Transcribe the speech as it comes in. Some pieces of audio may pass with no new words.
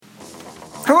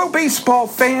Hello, baseball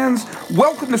fans.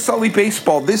 Welcome to Sully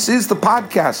Baseball. This is the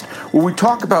podcast where we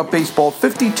talk about baseball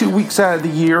 52 weeks out of the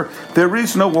year. There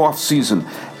is no off season.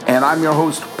 And I'm your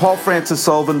host, Paul Francis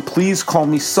Sullivan. Please call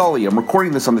me Sully. I'm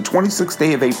recording this on the 26th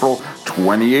day of April,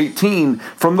 2018,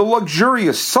 from the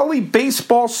luxurious Sully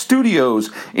Baseball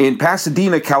Studios in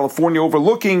Pasadena, California,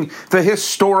 overlooking the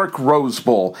historic Rose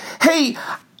Bowl. Hey,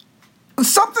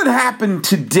 something happened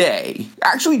today,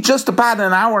 actually just about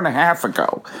an hour and a half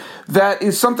ago, that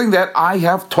is something that I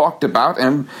have talked about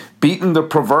and beaten the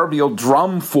proverbial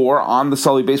drum for on the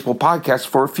Sully Baseball podcast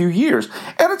for a few years.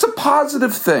 And it's a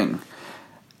positive thing.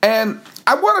 And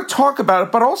I want to talk about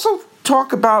it, but also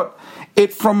talk about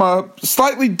it from a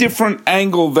slightly different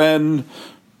angle than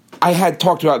I had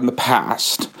talked about in the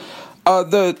past.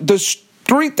 The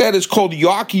street that is called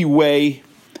Yawkey Way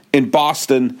in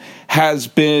Boston has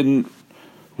been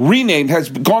renamed, has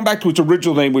gone back to its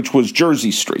original name, which was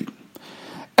Jersey Street.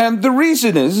 And the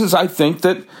reason is I think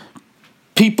that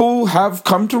people have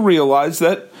come to realize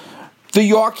that the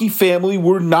Yawkey family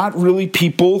were not really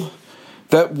people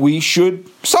that we should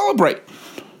celebrate.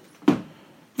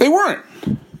 They weren't.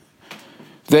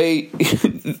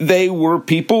 They were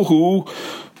people who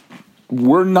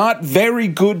were not very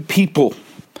good people.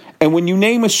 And when you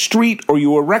name a street or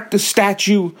you erect a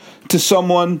statue to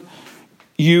someone,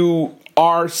 you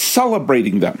are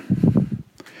celebrating them.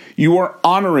 You are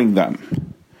honoring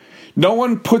them. No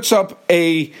one puts up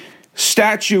a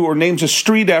statue or names a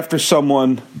street after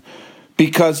someone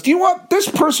because, you know what? This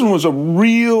person was a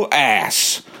real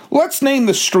ass. Let's name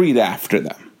the street after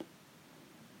them.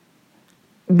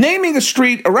 Naming a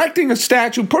street, erecting a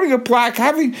statue, putting a plaque,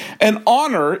 having an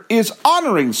honor is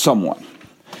honoring someone.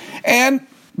 And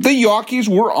the Yawkeys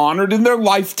were honored in their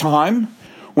lifetime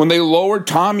when they lowered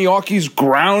Tom Yawkey's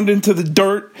ground into the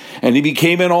dirt and he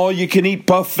became an all-you-can-eat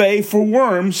buffet for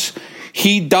worms.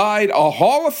 He died a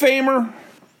Hall of Famer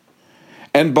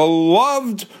and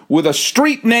beloved with a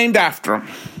street named after him.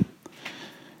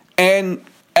 And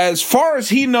as far as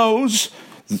he knows,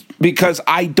 because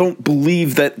I don't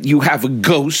believe that you have a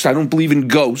ghost, I don't believe in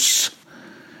ghosts,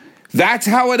 that's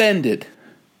how it ended.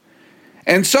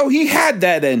 And so he had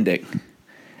that ending.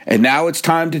 And now it's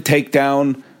time to take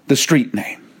down the street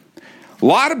name. A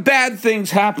lot of bad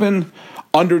things happen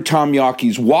under Tom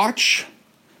Yawkey's watch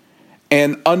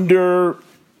and under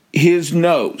his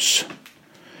nose.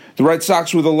 The Red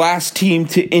Sox were the last team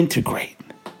to integrate.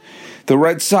 The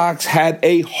Red Sox had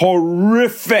a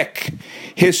horrific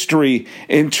history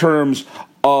in terms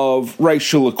of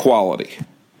racial equality.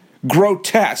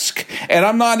 Grotesque. And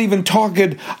I'm not even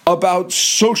talking about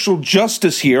social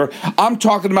justice here. I'm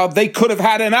talking about they could have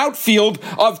had an outfield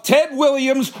of Ted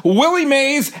Williams, Willie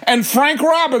Mays, and Frank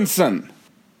Robinson.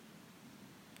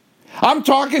 I'm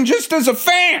talking just as a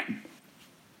fan.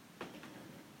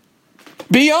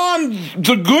 Beyond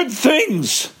the good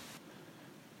things.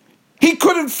 He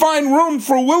couldn't find room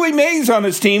for Willie Mays on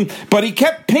his team, but he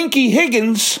kept Pinky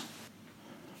Higgins.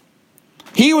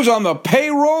 He was on the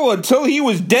payroll until he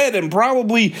was dead, and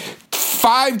probably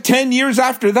 5-10 years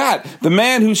after that. The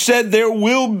man who said there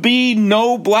will be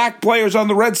no black players on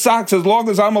the Red Sox as long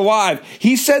as I'm alive.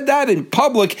 He said that in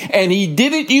public, and he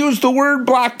didn't use the word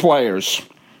black players.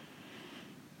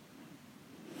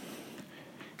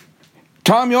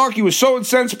 Tom Yawkey was so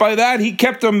incensed by that, he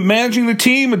kept him managing the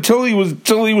team until he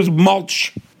was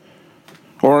mulch,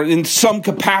 or in some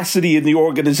capacity in the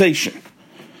organization.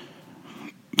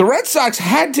 The Red Sox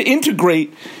had to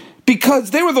integrate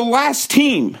because they were the last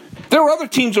team. There were other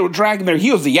teams that were dragging their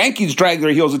heels. The Yankees dragged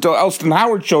their heels until Elston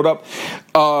Howard showed up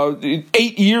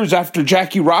 8 years after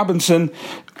Jackie Robinson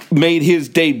made his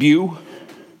debut,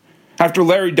 after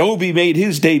Larry Doby made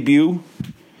his debut.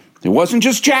 It wasn't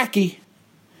just Jackie.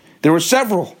 There were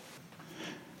several.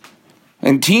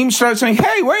 And teams started saying,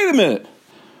 hey, wait a minute.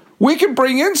 We can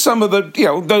bring in some of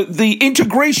the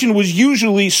integration was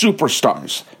usually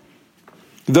superstars.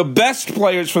 The best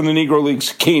players from the Negro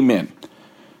Leagues came in.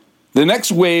 The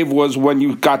next wave was when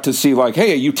you got to see, like,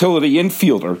 hey, a utility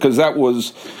infielder, because that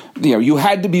was, you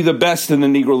had to be the best in the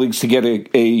Negro Leagues to get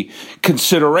a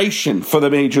consideration for the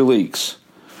major leagues.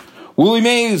 Willie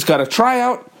Mays got a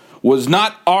tryout, was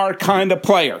not our kind of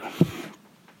player.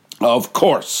 Of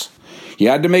course. You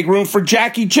had to make room for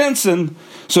Jackie Jensen,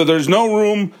 so there's no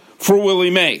room for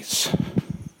Willie Mays.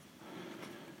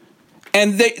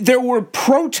 And there were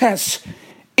protests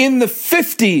in the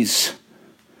 50s.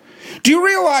 Do you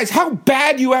realize how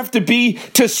bad you have to be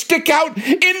to stick out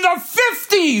in the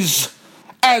 50s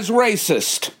as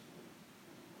racist?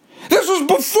 This was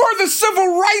before the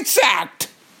Civil Rights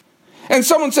Act. And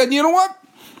someone said, you know what?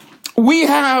 We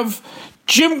have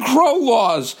Jim Crow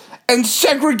laws and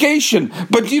segregation.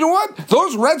 But you know what?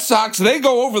 Those Red Sox, they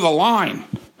go over the line.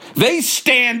 They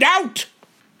stand out.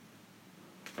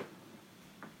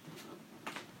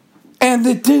 And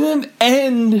it didn't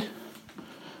end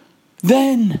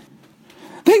then.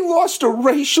 They lost a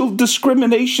racial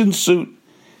discrimination suit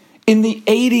in the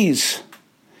 80s.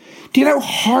 Do you know how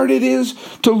hard it is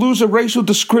to lose a racial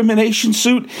discrimination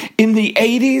suit in the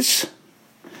 80s?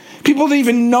 People didn't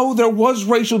even know there was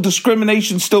racial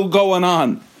discrimination still going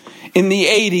on in the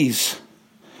 80s.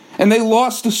 And they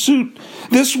lost the suit.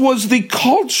 This was the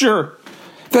culture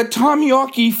that Tom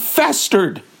Yawkey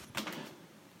festered.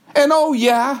 And oh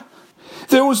yeah,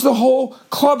 there was the whole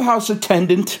clubhouse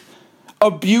attendant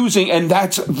abusing, and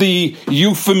that's the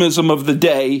euphemism of the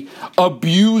day,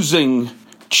 abusing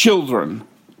children.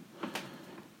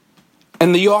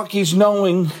 And the Yawkeys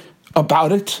knowing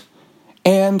about it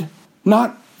and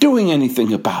not doing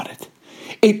anything about it.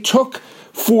 It took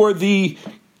for the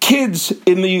kids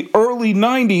in the early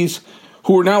 90s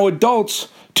who are now adults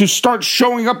to start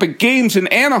showing up at games in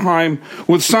Anaheim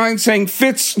with signs saying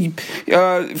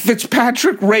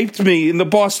Fitzpatrick raped me in the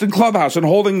Boston clubhouse and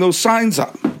holding those signs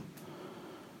up.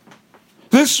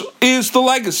 This is the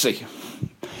legacy.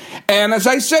 And as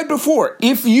I said before,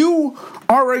 if you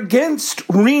are against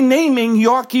renaming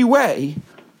Yawkey Way,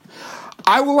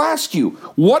 I will ask you,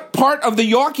 what part of the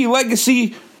Yawkey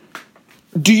legacy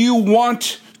do you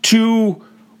want to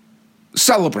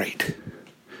celebrate?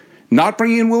 Not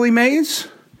bringing in Willie Mays?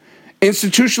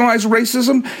 Institutionalized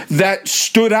racism that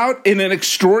stood out in an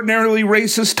extraordinarily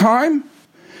racist time?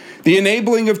 The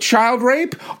enabling of child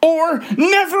rape? Or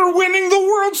never winning the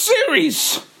World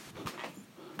Series?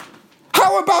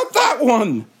 How about that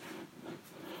one?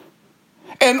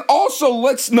 And also,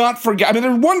 let's not forget, I mean,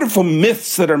 there are wonderful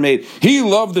myths that are made. He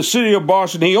loved the city of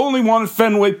Boston. He only wanted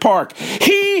Fenway Park.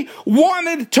 He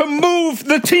wanted to move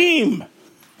the team.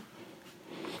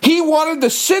 He wanted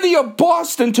the city of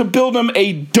Boston to build him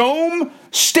a dome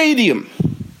stadium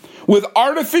with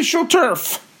artificial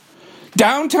turf,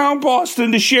 downtown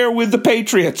Boston, to share with the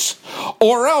Patriots.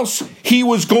 Or else he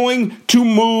was going to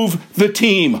move the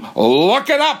team.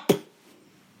 Look it up.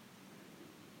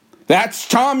 That's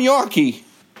Tom Yawkey.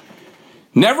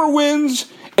 Never wins,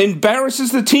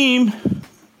 embarrasses the team.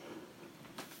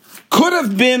 Could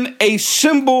have been a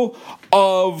symbol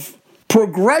of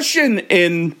progression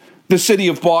in the city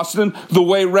of Boston, the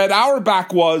way Red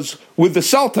Auerbach was with the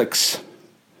Celtics.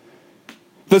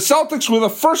 The Celtics were the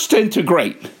first to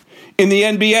integrate in the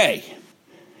NBA.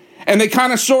 And they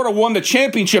kind of sort of won the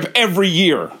championship every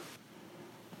year,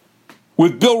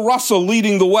 with Bill Russell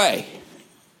leading the way.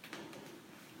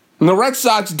 And the Red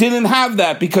Sox didn't have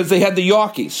that because they had the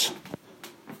Yawkeys.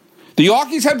 The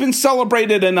Yawkeys have been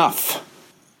celebrated enough.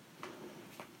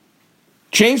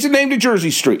 Change the name to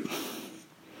Jersey Street.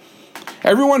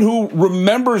 Everyone who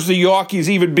remembers the Yawkeys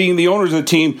even being the owners of the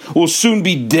team will soon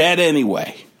be dead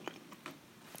anyway.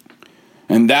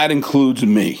 And that includes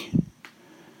me.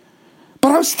 But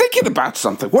I was thinking about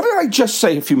something. What did I just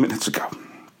say a few minutes ago?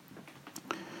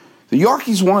 The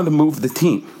Yawkeys wanted to move the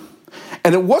team.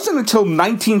 And it wasn't until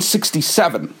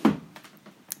 1967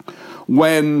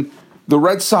 when the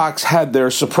Red Sox had their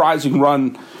surprising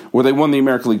run where they won the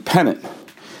American League pennant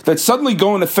that suddenly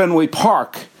going to Fenway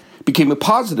Park became a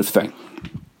positive thing.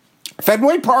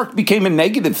 Fenway Park became a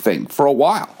negative thing for a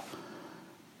while.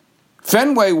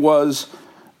 Fenway was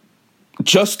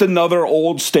just another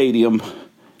old stadium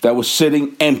that was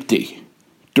sitting empty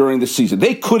during the season.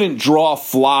 They couldn't draw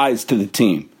flies to the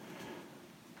team.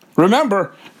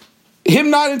 Remember,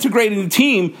 him not integrating the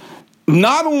team,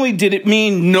 not only did it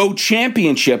mean no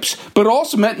championships, but it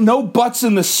also meant no butts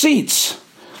in the seats.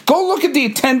 Go look at the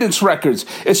attendance records,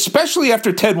 especially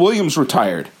after Ted Williams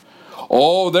retired.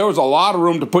 Oh, there was a lot of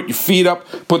room to put your feet up,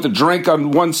 put the drink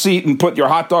on one seat, and put your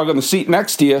hot dog on the seat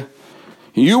next to you.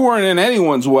 You weren't in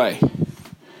anyone's way.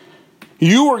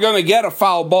 You were going to get a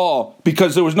foul ball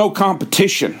because there was no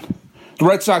competition. The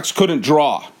Red Sox couldn't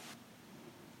draw.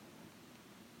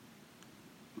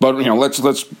 But,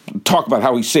 let's talk about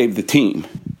how he saved the team.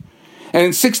 And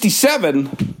in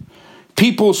 67,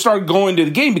 people started going to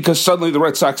the game because suddenly the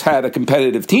Red Sox had a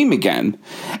competitive team again.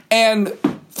 And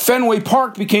Fenway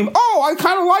Park became, I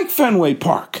kind of like Fenway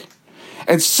Park.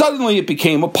 And suddenly it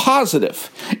became a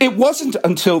positive. It wasn't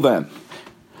until then.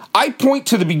 I point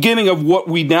to the beginning of what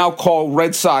we now call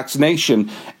Red Sox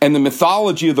Nation and the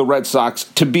mythology of the Red Sox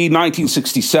to be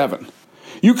 1967.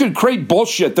 You could create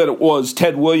bullshit that it was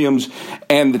Ted Williams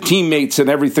and the teammates and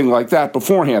everything like that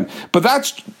beforehand. But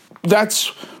that's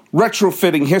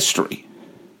retrofitting history.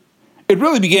 It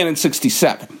really began in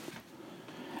 67.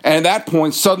 And at that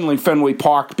point, suddenly Fenway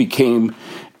Park became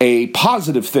a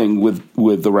positive thing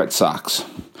with the Red Sox.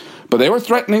 But they were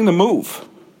threatening to move.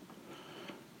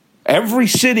 Every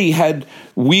city had,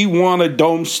 we want a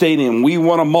dome stadium, we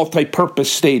want a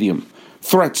multi-purpose stadium,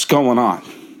 threats going on.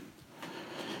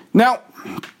 Now,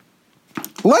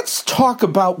 let's talk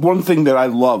about one thing that I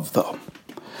love, though.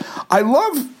 I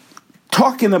love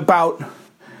talking about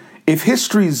if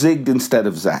history zigged instead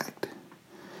of zagged.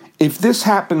 If this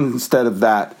happened instead of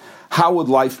that, how would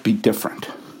life be different?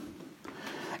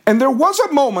 And there was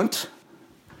a moment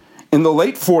in the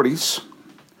late 40s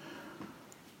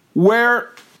where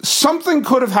something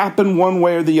could have happened one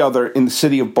way or the other in the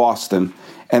city of Boston,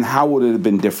 and how would it have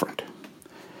been different?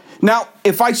 Now,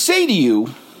 if I say to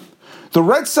you, the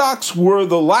Red Sox were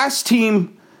the last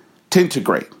team to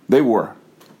integrate. They were.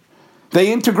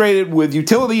 They integrated with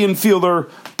utility infielder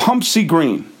Pumpsie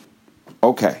Green.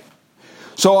 Okay.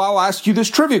 So I'll ask you this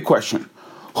trivia question.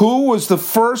 Who was the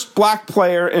first black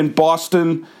player in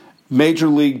Boston Major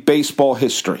League Baseball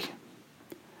history?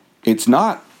 It's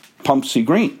not Pumpsie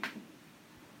Green.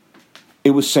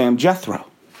 It was Sam Jethro.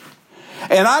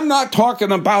 And I'm not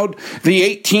talking about the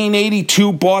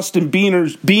 1882 Boston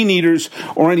Bean Eaters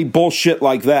or any bullshit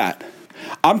like that.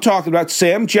 I'm talking about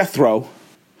Sam Jethro,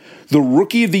 the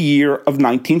Rookie of the Year of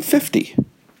 1950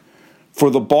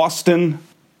 for the Boston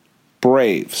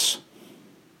Braves.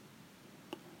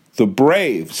 The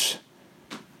Braves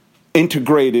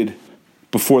integrated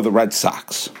before the Red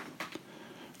Sox.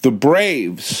 The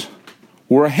Braves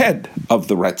were ahead of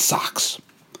the Red Sox.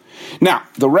 Now,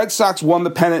 the Red Sox won the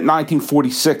pennant in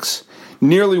 1946,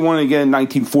 nearly won it again in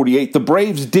 1948. The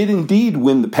Braves did indeed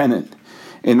win the pennant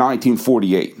in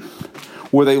 1948,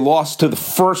 where they lost to the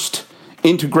first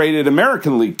integrated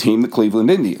American League team, the Cleveland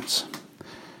Indians.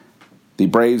 The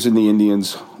Braves and the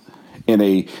Indians in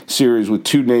a series with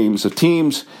two names of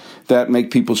teams that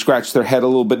make people scratch their head a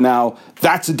little bit now.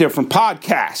 That's a different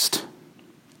podcast.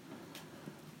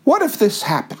 What if this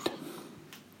happened?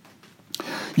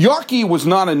 Yawkey was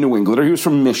not a New Englander. He was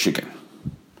from Michigan.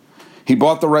 He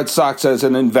bought the Red Sox as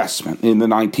an investment in the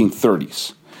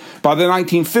 1930s. By the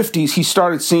 1950s, he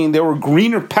started seeing there were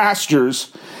greener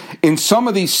pastures in some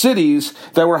of these cities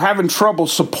that were having trouble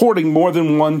supporting more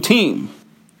than one team.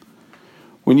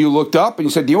 When you looked up and you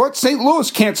said, you know what, St.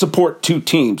 Louis can't support two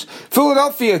teams.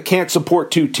 Philadelphia can't support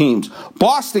two teams.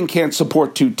 Boston can't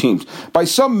support two teams. By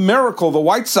some miracle, the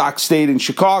White Sox stayed in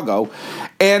Chicago,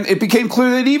 and it became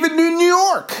clear that even in New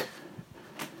York,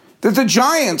 that the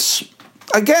Giants,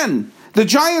 again, the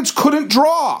Giants couldn't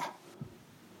draw.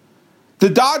 The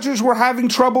Dodgers were having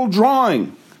trouble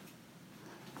drawing.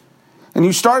 And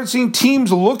you started seeing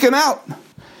teams looking out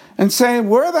and saying,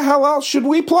 where the hell else should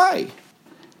we play?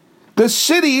 The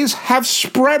cities have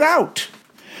spread out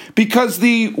because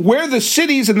where the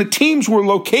cities and the teams were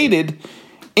located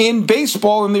in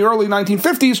baseball in the early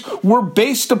 1950s were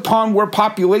based upon where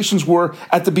populations were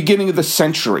at the beginning of the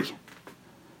century.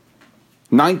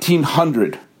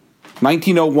 1900,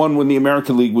 1901 when the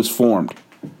American League was formed.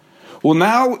 Well,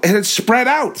 now it had spread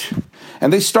out.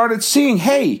 And they started seeing,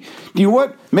 hey, you know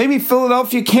what? Maybe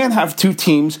Philadelphia can't have two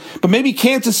teams, but maybe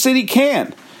Kansas City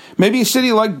can. Maybe a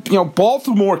city like,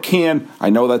 Baltimore can. I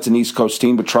know that's an East Coast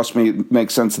team, but trust me, it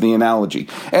makes sense of the analogy.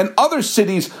 And other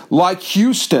cities like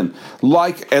Houston,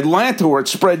 like Atlanta, where it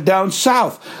spread down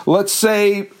south. Let's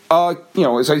say,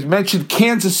 as I mentioned,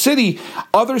 Kansas City,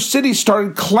 other cities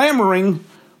started clamoring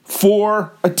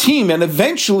for a team. And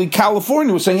eventually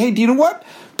California was saying, hey, do you know what?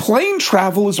 Plane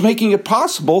travel is making it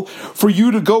possible for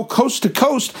you to go coast to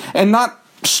coast and not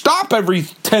stop every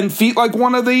 10 feet like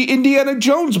one of the Indiana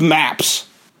Jones maps.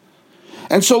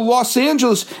 And so Los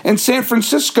Angeles and San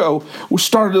Francisco were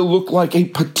starting to look like a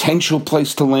potential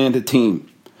place to land a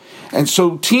team. And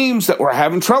so teams that were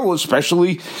having trouble,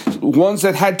 especially ones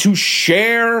that had to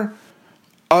share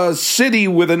a city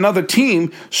with another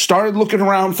team, started looking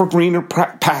around for greener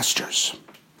pastures.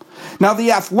 Now,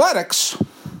 the Athletics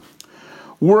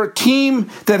were a team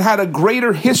that had a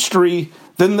greater history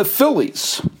than the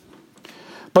Phillies.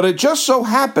 But it just so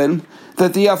happened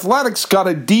that the Athletics got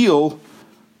a deal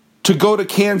to go to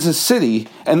Kansas City,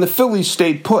 and the Phillies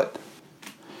stayed put.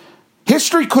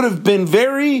 History could have been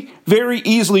very, very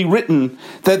easily written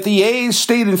that the A's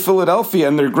stayed in Philadelphia,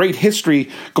 and their great history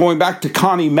going back to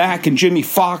Connie Mack and Jimmy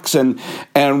Fox and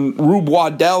Rube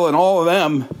Waddell and all of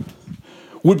them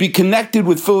would be connected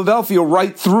with Philadelphia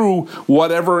right through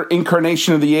whatever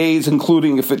incarnation of the A's,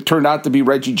 including if it turned out to be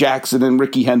Reggie Jackson and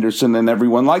Rickey Henderson and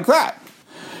everyone like that.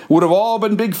 Would have all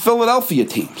been big Philadelphia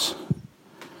teams.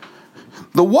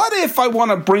 The what if I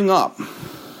want to bring up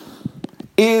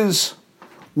is,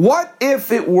 what if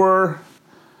it were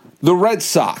the Red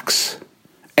Sox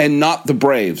and not the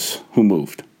Braves who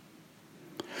moved?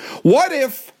 What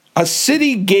if a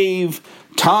city gave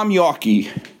Tom Yawkey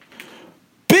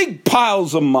big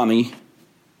piles of money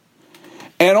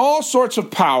and all sorts of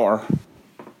power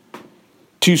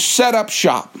to set up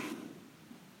shop?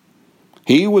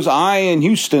 He was eyeing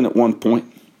Houston at one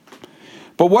point.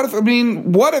 But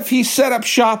what if he set up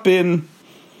shop in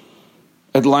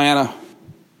Atlanta,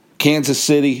 Kansas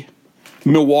City,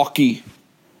 Milwaukee,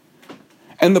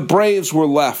 and the Braves were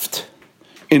left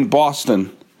in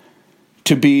Boston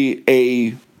to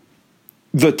be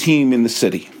the team in the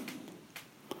city?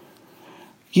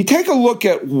 You take a look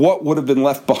at what would have been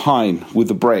left behind with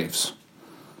the Braves.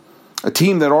 A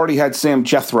team that already had Sam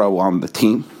Jethro on the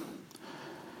team.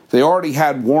 They already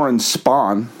had Warren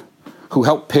Spahn, who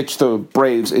helped pitch the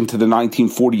Braves into the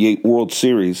 1948 World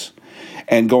Series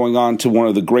and going on to one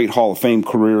of the great Hall of Fame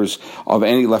careers of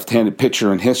any left-handed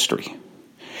pitcher in history.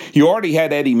 You already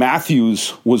had Eddie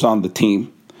Matthews was on the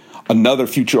team, another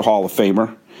future Hall of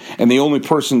Famer, and the only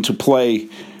person to play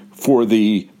for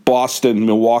the Boston,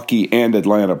 Milwaukee, and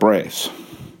Atlanta Braves.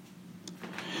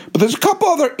 But there's a couple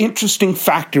other interesting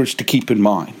factors to keep in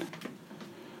mind.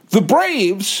 The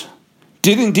Braves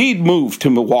did indeed move to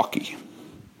Milwaukee.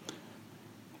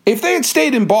 If they had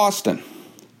stayed in Boston,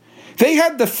 they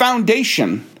had the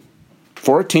foundation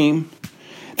for a team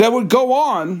that would go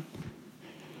on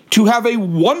to have a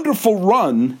wonderful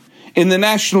run in the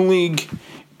National League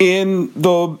in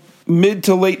the mid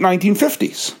to late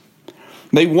 1950s.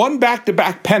 They won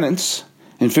back-to-back pennants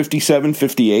in 57,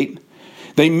 58.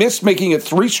 They missed making it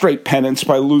 3 straight pennants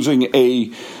by losing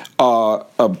a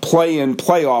play-in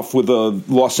playoff with the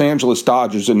Los Angeles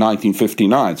Dodgers in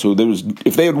 1959. So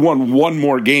if they had won one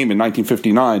more game in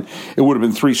 1959, it would have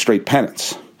been 3 straight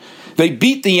pennants. They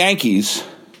beat the Yankees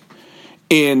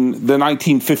in the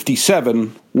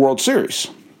 1957 World Series.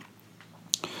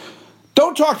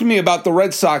 Don't talk to me about the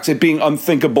Red Sox it being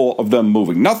unthinkable of them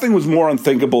moving. Nothing was more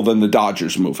unthinkable than the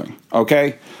Dodgers moving,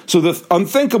 okay? So the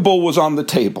unthinkable was on the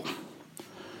table.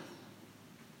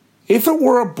 If it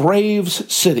were a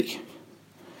Braves city,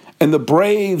 and the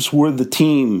Braves were the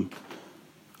team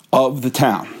of the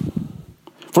town,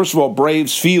 first of all,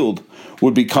 Braves Field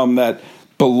would become that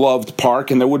beloved park,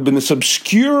 and there would have been this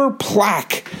obscure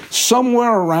plaque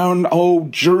somewhere around,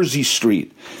 Jersey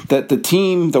Street, that the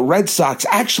team, the Red Sox,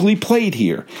 actually played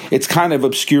here. It's kind of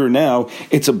obscure now.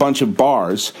 It's a bunch of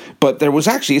bars, but there was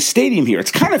actually a stadium here.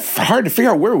 It's kind of hard to figure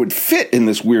out where it would fit in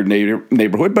this weird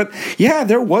neighborhood, but yeah,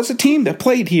 there was a team that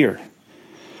played here.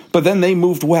 But then they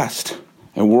moved west,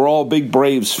 and we're all big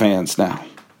Braves fans now.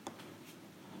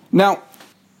 Now,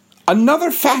 another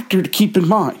factor to keep in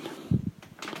mind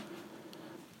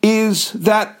is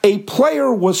that a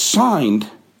player was signed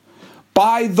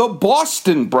by the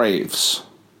Boston Braves,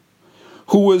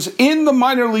 who was in the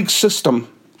minor league system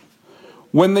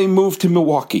when they moved to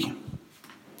Milwaukee.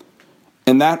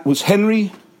 And that was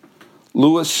Henry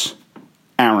Louis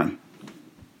Aaron.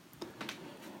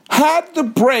 Had the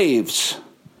Braves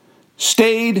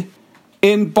stayed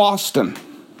in Boston,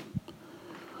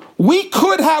 we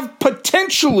could have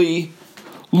potentially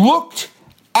looked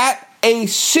at a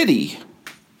city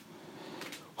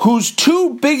whose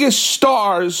 2 biggest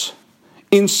stars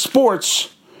in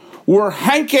sports were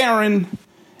Hank Aaron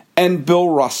and Bill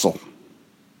Russell.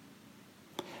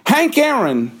 Hank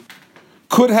Aaron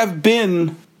could have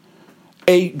been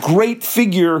a great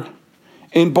figure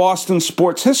in Boston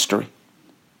sports history.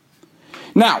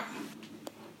 Now,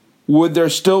 would there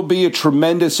still be a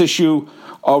tremendous issue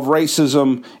of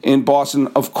racism in Boston?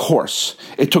 Of course.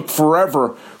 It took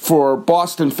forever for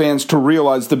Boston fans to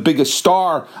realize the biggest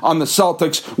star on the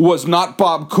Celtics was not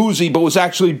Bob Cousy, but was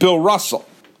actually Bill Russell.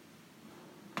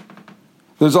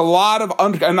 There's a lot of,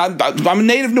 and I'm a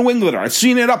native New Englander. I've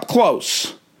seen it up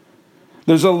close.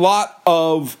 There's a lot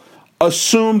of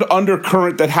assumed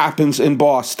undercurrent that happens in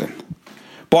Boston.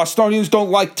 Bostonians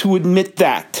don't like to admit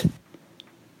that.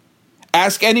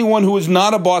 Ask anyone who is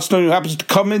not a Bostonian who happens to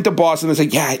come into Boston and say,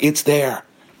 yeah, it's there.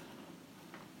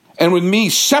 And with me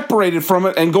separated from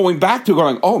it and going back to it,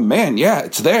 going, oh man, yeah,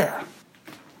 it's there.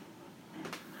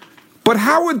 But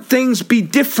how would things be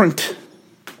different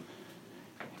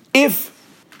if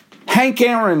Hank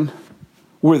Aaron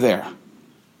were there?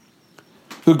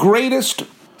 The greatest,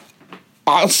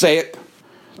 I'll say it,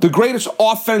 the greatest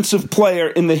offensive player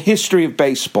in the history of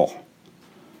baseball.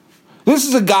 This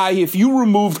is a guy, if you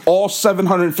removed all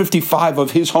 755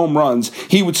 of his home runs,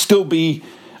 he would still be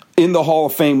in the Hall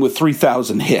of Fame with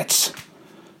 3,000 hits.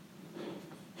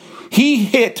 He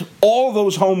hit all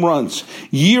those home runs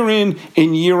year in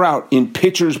and year out in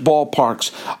pitchers'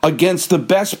 ballparks against the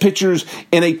best pitchers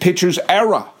in a pitcher's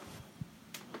era.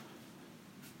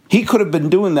 He could have been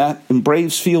doing that in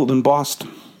Braves Field in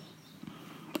Boston.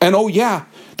 And oh yeah,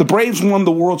 the Braves won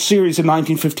the World Series in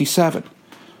 1957.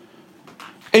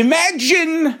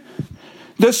 Imagine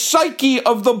the psyche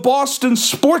of the Boston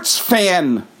sports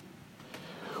fan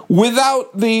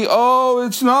without the,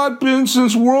 it's not been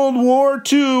since World War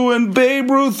II and Babe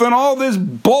Ruth and all this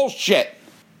bullshit.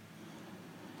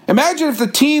 Imagine if the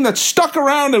team that stuck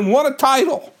around and won a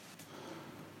title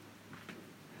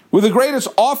with the greatest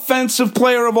offensive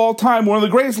player of all time, one of the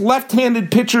greatest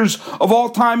left-handed pitchers of all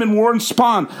time in Warren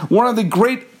Spahn, one of the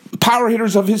great power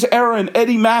hitters of his era in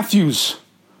Eddie Matthews,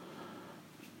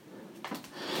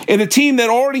 in a team that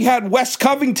already had Wes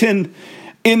Covington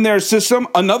in their system,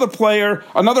 another player,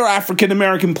 another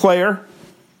African-American player.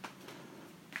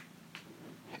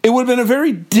 It would have been a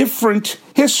very different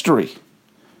history.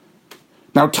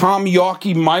 Now, Tom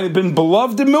Yawkey might have been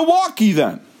beloved in Milwaukee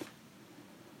then.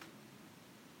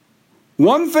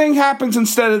 One thing happens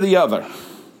instead of the other.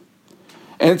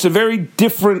 And it's a very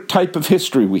different type of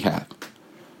history we had.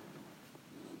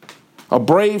 A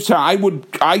Braves hat.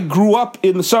 I grew up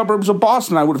in the suburbs of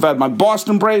Boston. I would have had my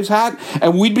Boston Braves hat,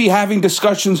 and we'd be having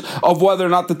discussions of whether or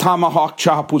not the tomahawk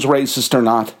chop was racist or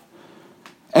not.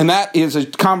 And that is a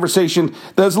conversation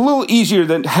that's a little easier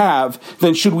to have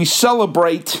than should we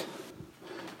celebrate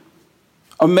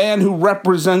a man who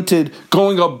represented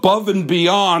going above and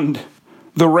beyond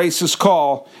the racist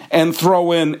call and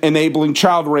throw in enabling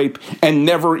child rape and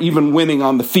never even winning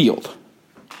on the field.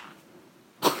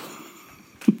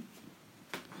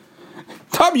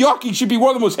 Tom Yawkey should be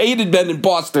one of the most hated men in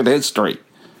Boston history.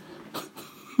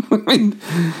 I mean,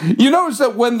 you notice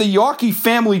that when the Yawkey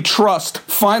Family Trust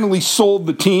finally sold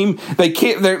the team,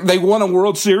 they won a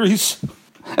World Series,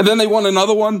 and then they won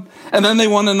another one, and then they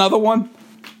won another one.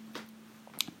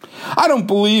 I don't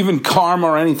believe in karma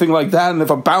or anything like that, and if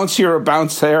a bounce here or a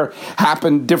bounce there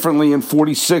happened differently in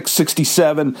 46,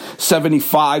 67,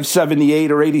 75,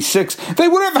 78, or 86, they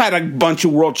would have had a bunch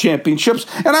of world championships,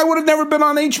 and I would have never been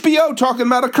on HBO talking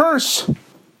about a curse.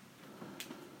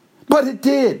 But it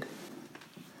did.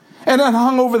 And it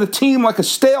hung over the team like a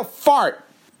stale fart.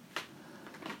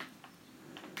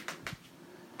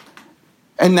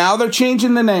 And now they're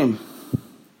changing the name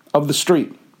of the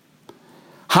street.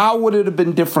 How would it have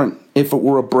been different if it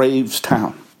were a Braves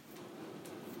town?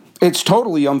 It's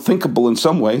totally unthinkable in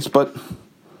some ways, but,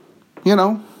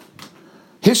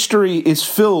 history is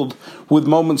filled with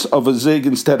moments of a zig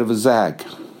instead of a zag.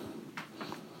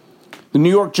 The New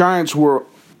York Giants were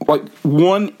like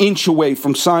 1 inch away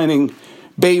from signing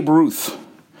Babe Ruth,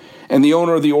 and the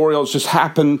owner of the Orioles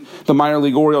the minor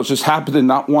league Orioles just happened to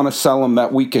not want to sell him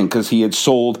that weekend because he had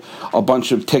sold a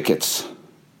bunch of tickets.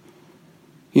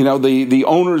 The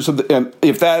owners of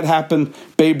if that had happened,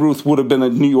 Babe Ruth would have been a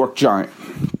New York Giant.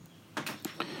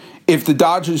 If the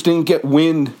Dodgers didn't get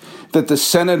wind that the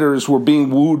Senators were being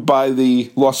wooed by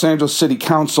the Los Angeles City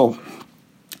Council,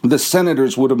 the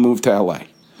Senators would have moved to LA.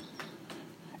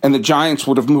 And the Giants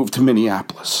would have moved to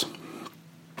Minneapolis.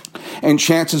 And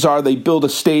chances are they build a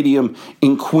stadium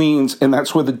in Queens, and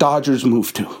that's where the Dodgers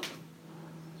moved to.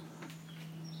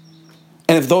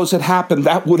 And if those had happened,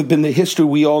 that would have been the history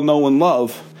we all know and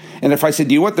love. And if I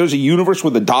said, you know what, there's a universe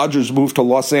where the Dodgers moved to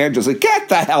Los Angeles, like, get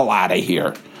the hell out of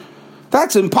here.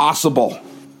 That's impossible.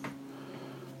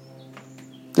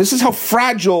 This is how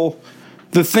fragile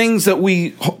the things that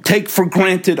we take for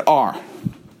granted are.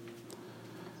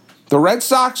 The Red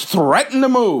Sox threaten to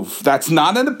move. That's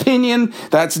not an opinion.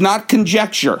 That's not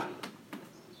conjecture.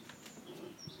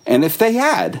 And if they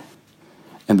had,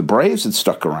 and the Braves had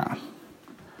stuck around,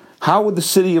 how would the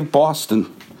city of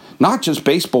Boston, not just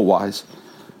baseball-wise,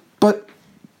 but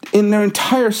in their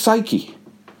entire psyche,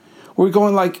 we're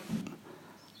going like,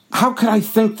 how could I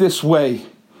think this way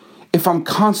if I'm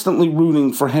constantly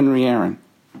rooting for Henry Aaron?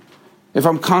 If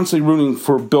I'm constantly rooting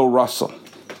for Bill Russell?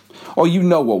 Oh, you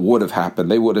know what would have happened.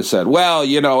 They would have said, well,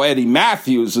 Eddie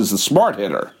Matthews is the smart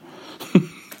hitter.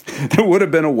 There would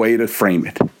have been a way to frame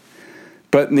it.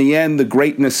 But in the end, the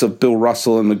greatness of Bill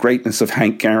Russell and the greatness of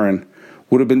Hank Aaron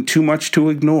would have been too much to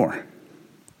ignore.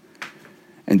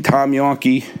 And Tom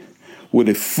Yawkey would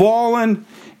have fallen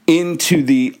into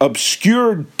the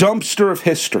obscure dumpster of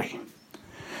history.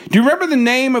 Do you remember the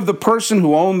name of the person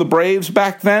who owned the Braves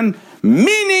back then?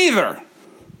 Me neither.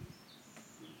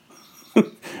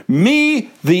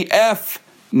 Me the F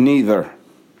neither.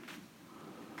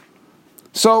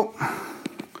 So,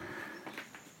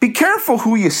 be careful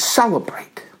who you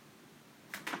celebrate.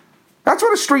 That's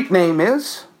what a street name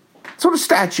is. That's what a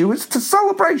statue is. It's a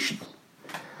celebration.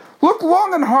 Look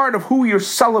long and hard of who you're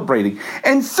celebrating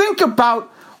and think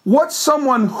about what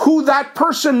someone who that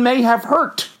person may have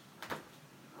hurt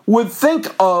would think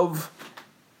of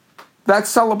That's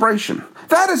celebration.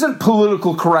 That isn't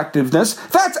political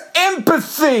correctiveness. That's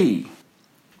empathy.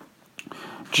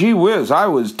 Gee whiz, I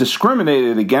was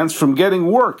discriminated against from getting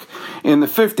work in the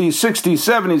 50s, 60s,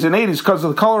 70s, and 80s because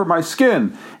of the color of my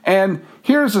skin. And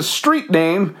here's a street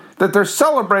name that they're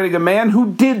celebrating a man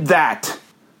who did that.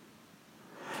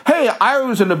 Hey, I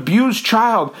was an abused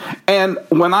child, and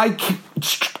when I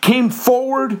came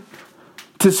forward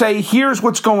to say, here's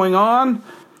what's going on,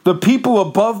 the people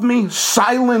above me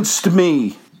silenced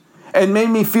me and made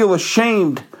me feel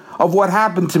ashamed of what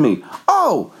happened to me.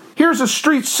 Oh, here's a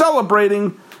street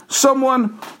celebrating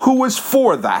someone who was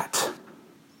for that.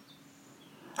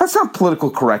 That's not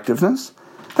political correctiveness.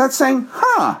 That's saying,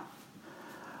 I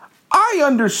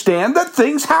understand that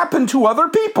things happen to other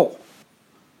people.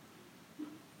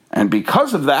 And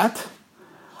because of that,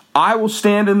 I will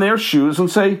stand in their shoes and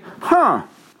say,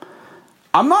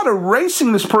 I'm not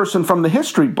erasing this person from the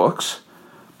history books,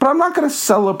 but I'm not going to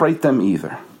celebrate them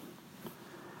either.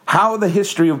 How the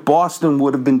history of Boston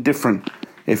would have been different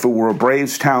if it were a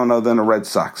Braves town other than a Red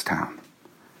Sox town.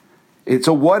 It's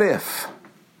a what if.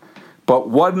 But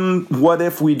one what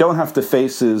if we don't have to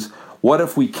face is, what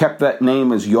if we kept that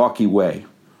name as Yawkey Way?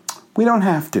 We don't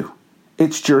have to.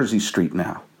 It's Jersey Street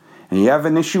now. And you have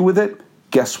an issue with it,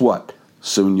 guess what?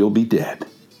 Soon you'll be dead.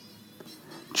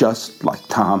 Just like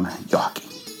Tom Yawkey.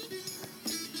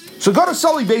 So go to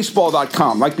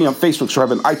SullyBaseball.com. Like me on Facebook,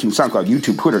 subscribe on iTunes, SoundCloud,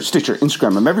 YouTube, Twitter, Stitcher,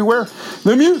 Instagram. I'm everywhere.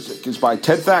 The music is by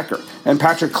Ted Thacker and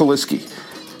Patrick Kaliski.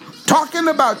 Talking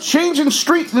about changing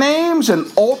street names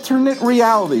and alternate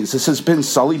realities. This has been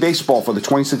Sully Baseball for the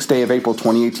 26th day of April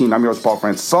 2018. I'm your host, Paul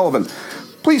Francis Sullivan.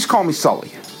 Please call me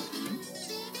Sully.